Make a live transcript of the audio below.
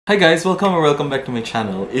Hi guys, welcome or welcome back to my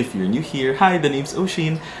channel. If you're new here, hi, the name's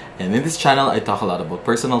Oshin, and in this channel I talk a lot about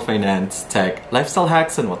personal finance, tech, lifestyle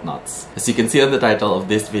hacks, and whatnots. As you can see on the title of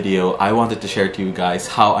this video, I wanted to share to you guys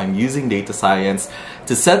how I'm using data science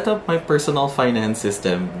to set up my personal finance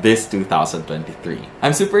system this 2023.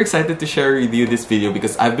 I'm super excited to share with you this video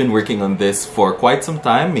because I've been working on this for quite some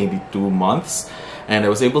time, maybe 2 months. And I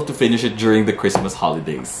was able to finish it during the Christmas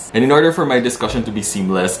holidays. And in order for my discussion to be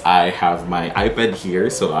seamless, I have my iPad here,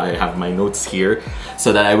 so I have my notes here,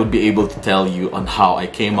 so that I would be able to tell you on how I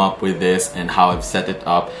came up with this and how I've set it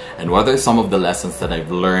up and what are some of the lessons that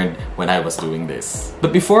I've learned when I was doing this.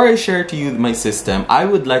 But before I share to you my system, I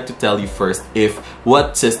would like to tell you first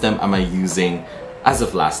what system am I using as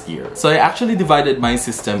of last year. So I actually divided my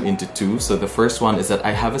system into two. So the first one is that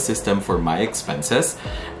I have a system for my expenses,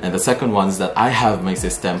 and the second one is that I have my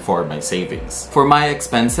system for my savings. For my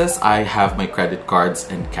expenses, I have my credit cards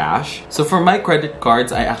and cash. So for my credit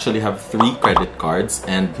cards, I actually have 3 credit cards,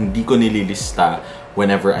 and hindi ko nililista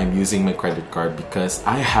whenever I'm using my credit card because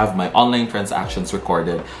I have my online transactions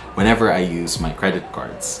recorded whenever I use my credit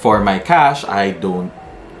cards. For my cash, I don't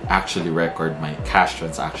actually record my cash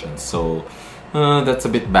transactions. So that's a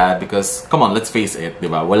bit bad because, come on, let's face it,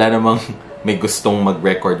 diba? Wala namang may gustong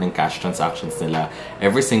mag-record ng cash transactions nila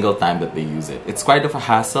every single time that they use it. It's quite of a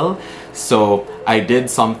hassle, so I did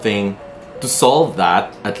something to solve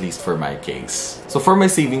that, at least for my case. So for my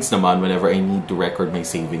savings naman, whenever I need to record my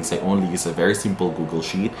savings, I only use a very simple Google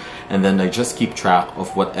Sheet, and then I just keep track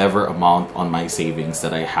of whatever amount on my savings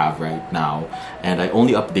that I have right now, and I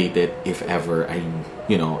only update it if ever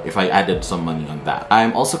if I added some money on that.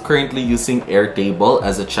 I'm also currently using Airtable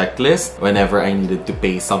as a checklist whenever I needed to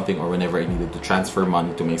pay something or whenever I needed to transfer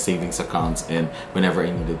money to my savings accounts and whenever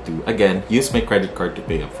I needed to, again, use my credit card to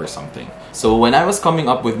pay up for something. So when I was coming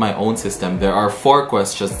up with my own system, there are 4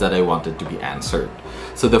 questions that I wanted to be answered.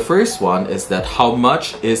 So the first one is that how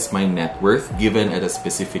much is my net worth given at a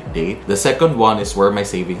specific date? The second one is where my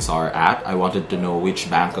savings are at. I wanted to know which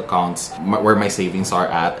bank accounts where my savings are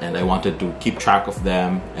at, and I wanted to keep track of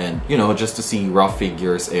them and just to see rough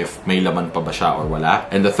figures if may laman pa ba siya or wala.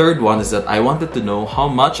 And the third one is that I wanted to know how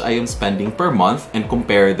much I am spending per month and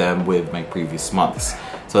compare them with my previous months,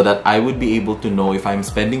 so that I would be able to know if I'm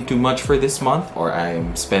spending too much for this month or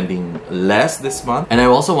I'm spending less this month. And I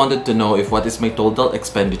also wanted to know if what is my total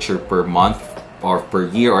expenditure per month or per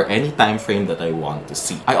year or any time frame that I want to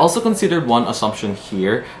see. I also considered one assumption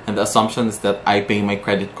here, and the assumption is that I pay my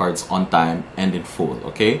credit cards on time and in full,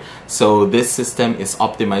 okay? So this system is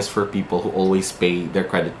optimized for people who always pay their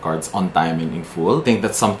credit cards on time and in full. I think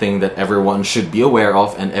that's something that everyone should be aware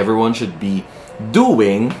of and everyone should be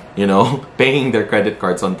doing, paying their credit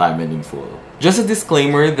cards on time and in full. Just a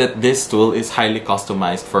disclaimer that this tool is highly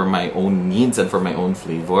customized for my own needs and for my own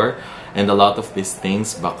flavor, and a lot of these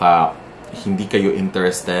things baka hindi kayo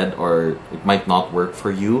interested or it might not work for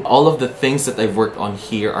you. All of the things that I've worked on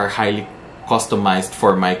here are highly customized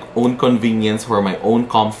for my own convenience, for my own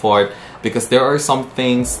comfort, because there are some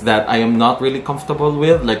things that I am not really comfortable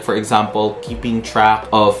with, like for example, keeping track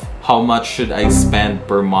of how much should I spend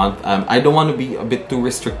per month. I don't want to be a bit too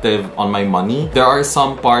restrictive on my money. There are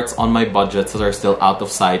some parts on my budgets that are still out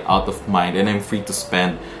of sight, out of mind, and I'm free to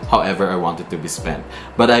spend however I want it to be spent.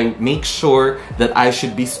 But I make sure that I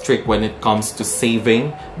should be strict when it comes to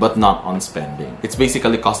saving, but not on spending. It's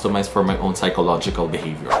basically customized for my own psychological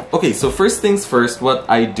behavior. Okay, so first things first, what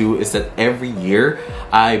I do is that every year,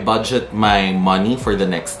 I budget my money for the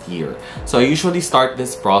next year. So I usually start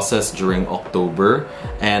this process during October,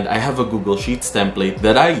 and I have a Google Sheets template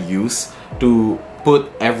that I use to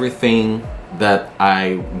put everything that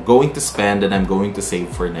I'm going to spend and I'm going to save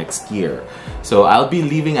for next year. So I'll be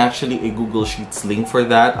leaving actually a Google Sheets link for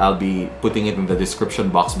that. I'll be putting it in the description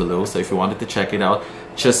box below. So if you wanted to check it out,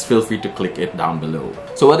 just feel free to click it down below.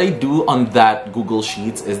 So what I do on that Google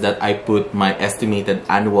Sheets is that I put my estimated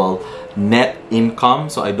annual net income.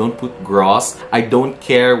 So I don't put gross. I don't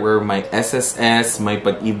care where my SSS, my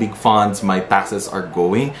pag-ibig funds, my taxes are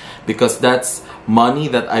going, because that's money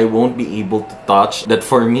that I won't be able to touch. That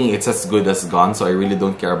for me, it's as good as gone. So I really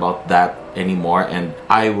don't care about that anymore, and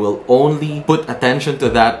I will only put attention to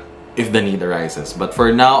that if the need arises. But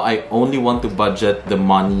for now, I only want to budget the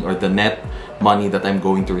money or the net money that I'm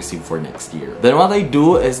going to receive for next year. Then what I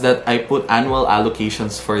do is that I put annual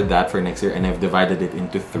allocations for that for next year, and I've divided it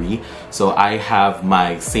into 3. So I have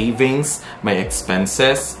my savings, my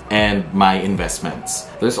expenses, and my investments.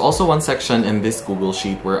 There's also one section in this Google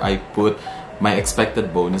Sheet where I put my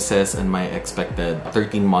expected bonuses and my expected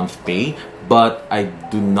 13-month pay, but I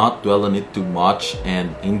do not dwell on it too much,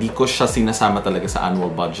 and hindi ko siya sinasama talaga sa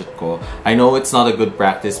annual budget ko. I know it's not a good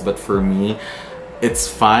practice, but for me, it's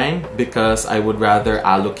fine because I would rather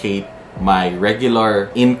allocate my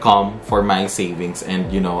regular income for my savings,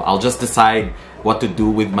 and you know, I'll just decide what to do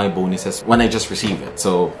with my bonuses when I just receive it.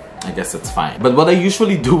 So I guess it's fine. But what I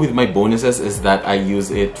usually do with my bonuses is that I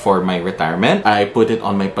use it for my retirement. I put it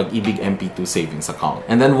on my Pag-ibig MP2 savings account.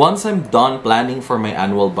 And then once I'm done planning for my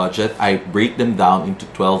annual budget, I break them down into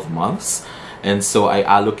 12 months. And so I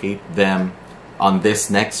allocate them on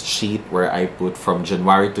this next sheet where I put from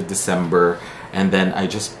January to December. And then I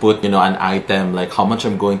just put, you know, an item like how much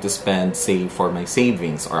I'm going to spend, say, for my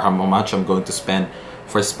savings, or how much I'm going to spend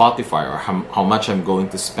for Spotify, or how much I'm going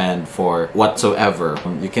to spend for whatsoever.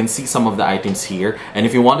 You can see some of the items here, and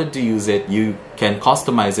if you wanted to use it, you can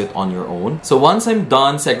customize it on your own. So once I'm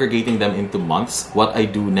done segregating them into months, what I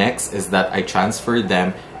do next is that I transfer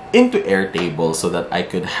them into Airtable so that I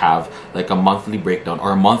could have like a monthly breakdown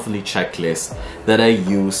or a monthly checklist that I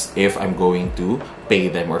use if I'm going to pay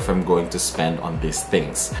them or if I'm going to spend on these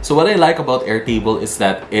things. So what I like about Airtable is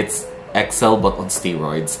that it's Excel but on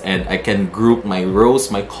steroids, and I can group my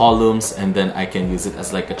rows, my columns, and then I can use it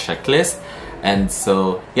as like a checklist. And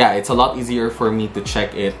so yeah, it's a lot easier for me to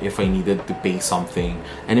check it if I needed to pay something.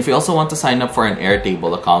 And if you also want to sign up for an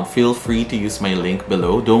Airtable account, feel free to use my link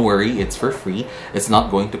below. Don't worry, it's for free. It's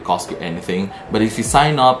not going to cost you anything. But if you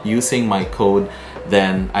sign up using my code,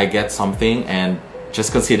 then I get something, and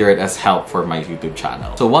just consider it as help for my YouTube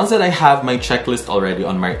channel. So once that I have my checklist already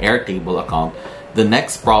on my Airtable account, the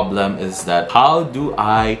next problem is that how do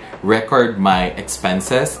I record my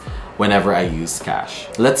expenses whenever I use cash?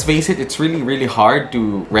 Let's face it, it's really hard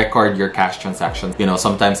to record your cash transactions. You know,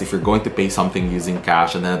 sometimes if you're going to pay something using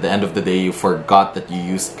cash and then at the end of the day you forgot that you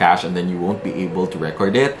used cash, and then you won't be able to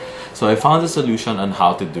record it. So I found a solution on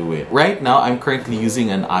how to do it. Right now, I'm currently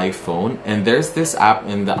using an iPhone, and there's this app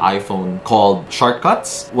in the iPhone called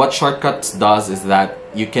Shortcuts. What Shortcuts does is that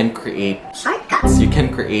you can create shortcuts. You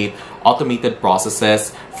can create automated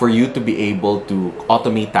processes for you to be able to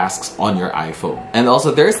automate tasks on your iPhone. And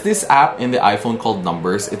also there's this app in the iPhone called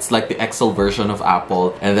Numbers. It's like the Excel version of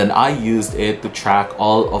Apple, and then I used it to track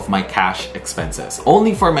all of my cash expenses.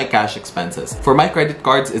 Only for my cash expenses. For my credit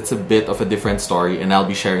cards, it's a bit of a different story, and I'll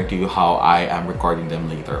be sharing to you how I am recording them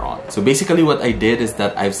later on. So basically what I did is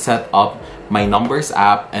that I've set up my Numbers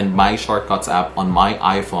app and my Shortcuts app on my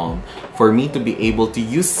iPhone for me to be able to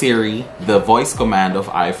use Siri, the voice command of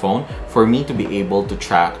iPhone, for me to be able to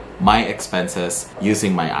track my expenses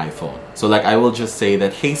using my iPhone. So like I will just say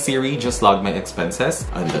that, hey Siri, just log my expenses,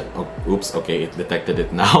 and then, oh, oops, okay, it detected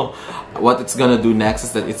it now. What it's gonna do next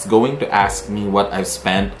is that it's going to ask me what I've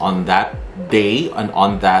spent on that day and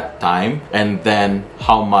on that time, and then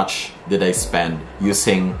how much did I spend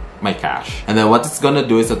using my cash. And then what it's gonna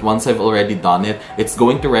do is that once I've already done it, it's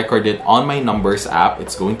going to record it on my Numbers app.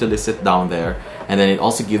 It's going to list it down there, and then it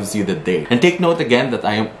also gives you the date. And take note again that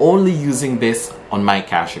I am only using this on my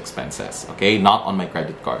cash expenses, okay? Not on my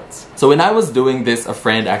credit cards. So when I was doing this, a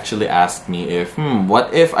friend actually asked me if,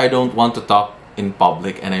 what if I don't want to talk in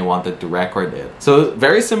public and I wanted to record it? So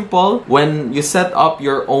very simple. When you set up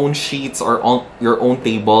your own sheets or your own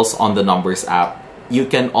tables on the Numbers app, you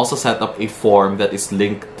can also set up a form that is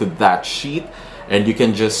linked to that sheet, and you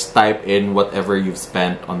can just type in whatever you've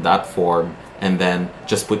spent on that form and then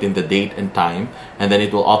just put in the date and time, and then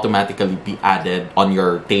it will automatically be added on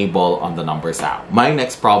your table on the Numbers app. My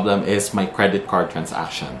next problem is my credit card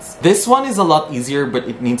transactions. This one is a lot easier, but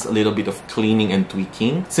it needs a little bit of cleaning and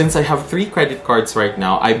tweaking. Since I have 3 credit cards right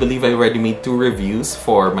now, I believe I already made 2 reviews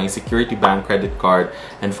for my Security Bank credit card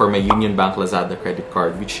and for my Union Bank Lazada credit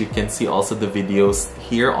card, which you can see also the videos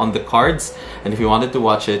here on the cards. And if you wanted to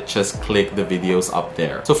watch it, just click the videos up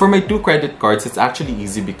there. So for my 2 credit cards, it's actually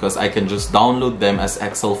easy because I can just download them as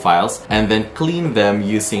Excel files and then clean them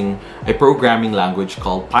using a programming language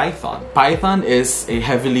called Python. Python is a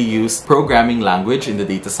heavily used programming language in the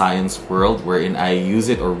data science world, wherein I use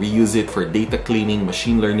it or reuse it for data cleaning,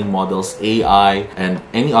 machine learning models, AI, and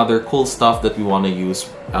any other cool stuff that we want to use,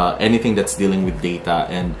 anything that's dealing with data.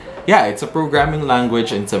 And yeah, it's a programming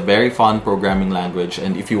language, and it's a very fun programming language.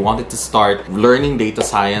 And if you wanted to start learning data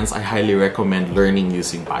science, I highly recommend learning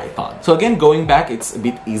using Python. So again, going back, it's a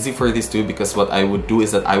bit easy for this too, because what I would do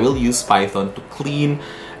is that I will use Python to clean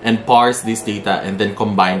and parse this data and then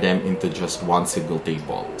combine them into just one single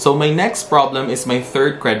table. So my next problem is my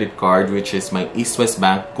 3rd credit card, which is my East West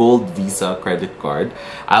Bank Gold Visa credit card.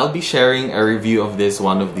 I'll be sharing a review of this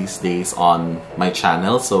one of these days on my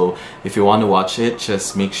channel. So if you want to watch it,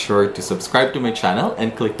 just make sure to subscribe to my channel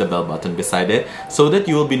and click the bell button beside it so that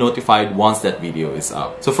you will be notified once that video is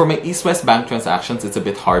up. So for my East West Bank transactions, it's a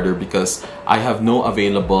bit harder because I have no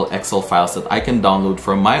available Excel files that I can download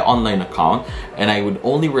from my online account, and I would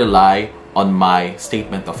only rely on my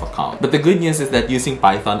statement of account. But the good news is that using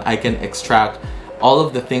Python, I can extract all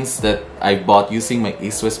of the things that I bought using my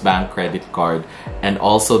Swiss Bank credit card and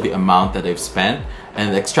also the amount that I've spent,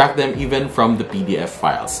 and extract them even from the PDF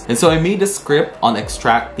files. And so I made a script on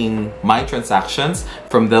extracting my transactions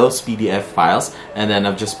from those PDF files, and then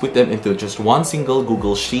I've just put them into just one single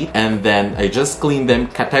Google Sheet, and then I just cleaned them,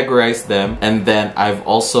 categorized them, and then I've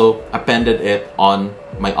also appended it on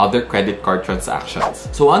my other credit card transactions.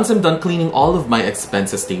 So once I'm done cleaning all of my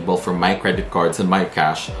expenses table from my credit cards and my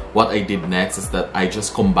cash, what I did next is that I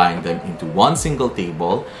just combined them into one single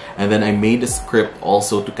table, and then I made a script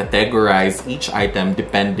also to categorize each item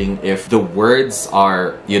depending if the words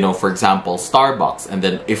are, you know, for example, Starbucks, and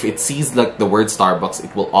then if it sees like the word Starbucks,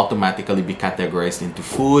 it will automatically be categorized into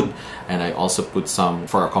food, and I also put some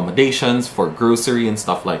for accommodations, for grocery and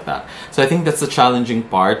stuff like that. So I think that's the challenging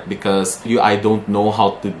part because I don't know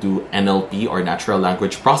how to do NLP or natural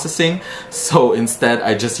language processing. So instead,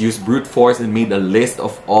 I just used brute force and made a list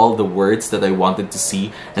of all the words that I wanted to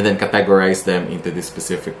see and then categorize them into this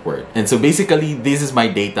specific word. And so basically, this is my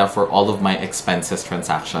data for all of my expenses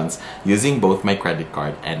transactions using both my credit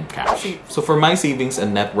card and cash. So for my savings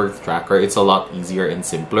and net worth tracker, it's a lot easier and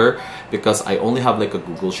simpler because I only have like a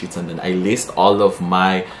Google Sheets, and then I list all of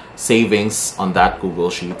my savings on that Google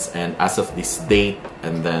Sheets, and as of this date,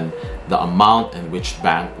 and then the amount and which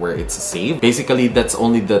bank where it's saved. Basically, that's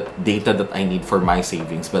only the data that I need for my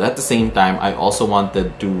savings. But at the same time, I also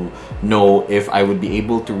wanted to know if I would be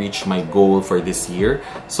able to reach my goal for this year.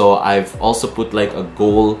 So I've also put like a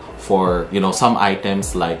goal for, you know, some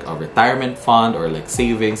items like a retirement fund or like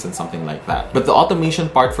savings and something like that. But the automation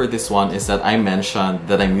part for this one is that I mentioned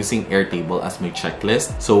that I'm using Airtable as my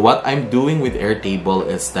checklist. So what I'm doing with Airtable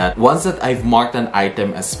is that once that I've marked an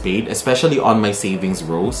item as paid, especially on my savings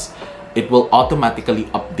rows, it will automatically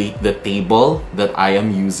update the table that I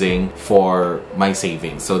am using for my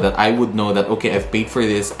savings, so that I would know that, okay, I've paid for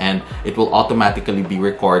this, and it will automatically be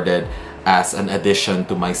recorded as an addition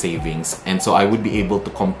to my savings. And so I would be able to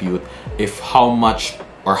compute if how much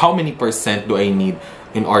or how many percent do I need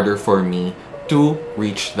in order for me to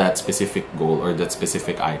reach that specific goal or that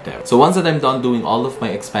specific item. So once that I'm done doing all of my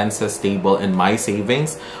expenses table and my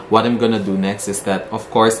savings, what I'm gonna do next is that, of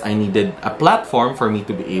course, I needed a platform for me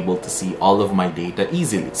to be able to see all of my data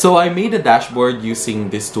easily. So I made a dashboard using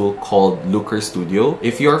this tool called Looker Studio.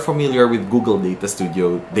 If you're familiar with Google Data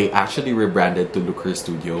Studio, they actually rebranded to Looker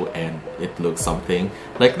Studio, and it looks something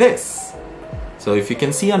like this. So if you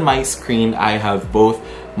can see on my screen, I have both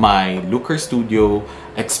my Looker Studio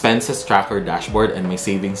expenses tracker dashboard and my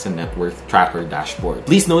savings and net worth tracker dashboard.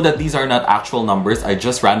 Please know that these are not actual numbers. I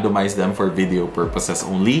just randomized them for video purposes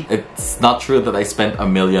only. It's not true that I spent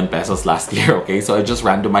 ₱1 million last year, okay? So I just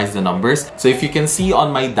randomized the numbers. So if you can see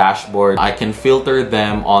on my dashboard, I can filter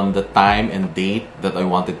them on the time and date that I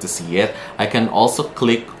wanted to see it. I can also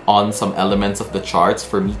click on some elements of the charts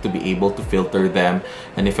for me to be able to filter them.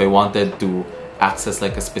 And if I wanted to access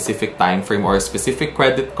like a specific time frame or a specific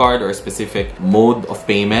credit card or a specific mode of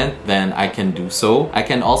payment, then I can do so. I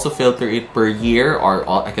can also filter it per year, or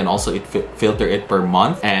I can also filter it per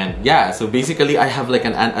month. And yeah, so basically I have like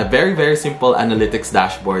a very simple analytics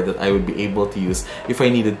dashboard that I would be able to use if I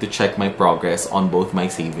needed to check my progress on both my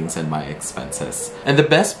savings and my expenses. And the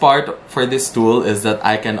best part for this tool is that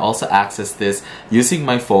I can also access this using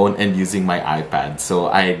my phone and using my iPad. So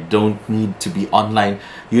I don't need to be online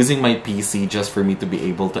using my PC just for me to be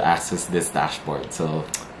able to access this dashboard. So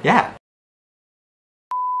yeah.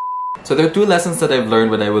 So there are two lessons that I've learned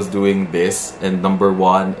when I was doing this, and number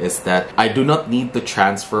one is that I do not need to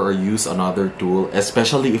transfer or use another tool,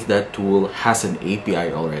 especially if that tool has an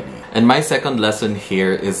API already. And my second lesson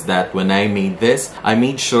here is that when I made this, I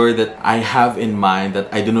made sure that I have in mind that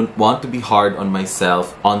I do not want to be hard on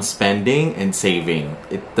myself on spending and saving.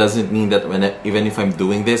 It doesn't mean that even if I'm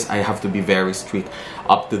doing this, I have to be very strict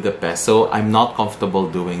up to the peso. I'm not comfortable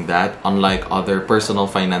doing that, unlike other personal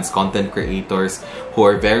finance content creators who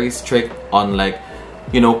are very strict on, like,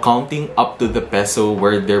 you know, counting up to the peso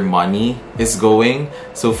where their money is going.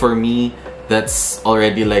 So for me, that's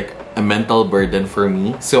already like a mental burden for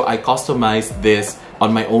me. So I customized this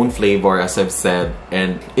on my own flavor, as I've said,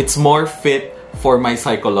 and it's more fit for my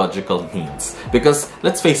psychological needs. Because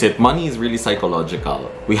let's face it, money is really psychological.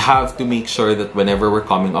 We have to make sure that whenever we're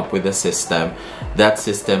coming up with a system, that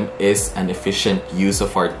system is an efficient use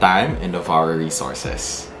of our time and of our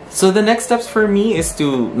resources. So the next steps for me is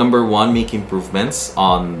to, number one, make improvements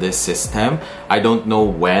on this system. I don't know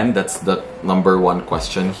when, that's the number one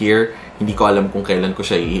question here. hindi ko alam kung kailan ko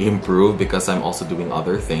siya i-improve because I'm also doing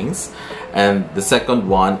other things. And the second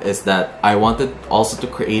one is that I wanted also to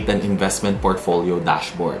create an investment portfolio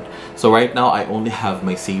dashboard. So right now, I only have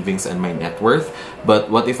my savings and my net worth.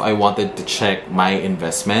 But what if I wanted to check my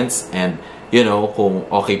investments and, you know, kung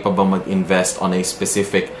okay pa ba mag-invest on a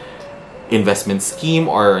specific investment scheme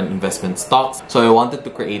or an investment stocks. So I wanted to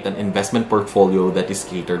create an investment portfolio that is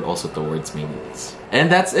catered also towards my needs. And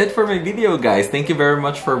that's it for my video, guys. Thank you very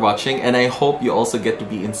much for watching, and I hope you also get to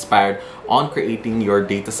be inspired on creating your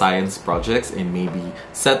data science projects and maybe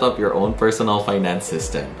set up your own personal finance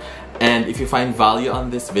system. And if you find value on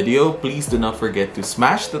this video, please do not forget to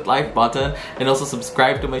smash that like button and also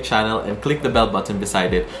subscribe to my channel and click the bell button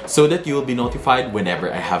beside it so that you will be notified whenever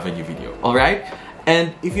I have a new video. Alright?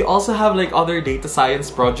 And if you also have like other data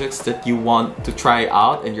science projects that you want to try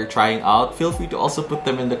out and you're trying out, feel free to also put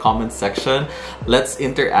them in the comments section. Let's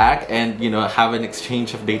interact and, you know, have an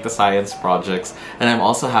exchange of data science projects. And I'm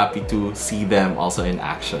also happy to see them also in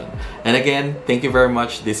action. And again, thank you very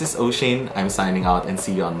much. This is Oshin. I'm signing out and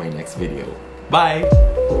see you on my next video.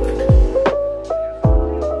 Bye!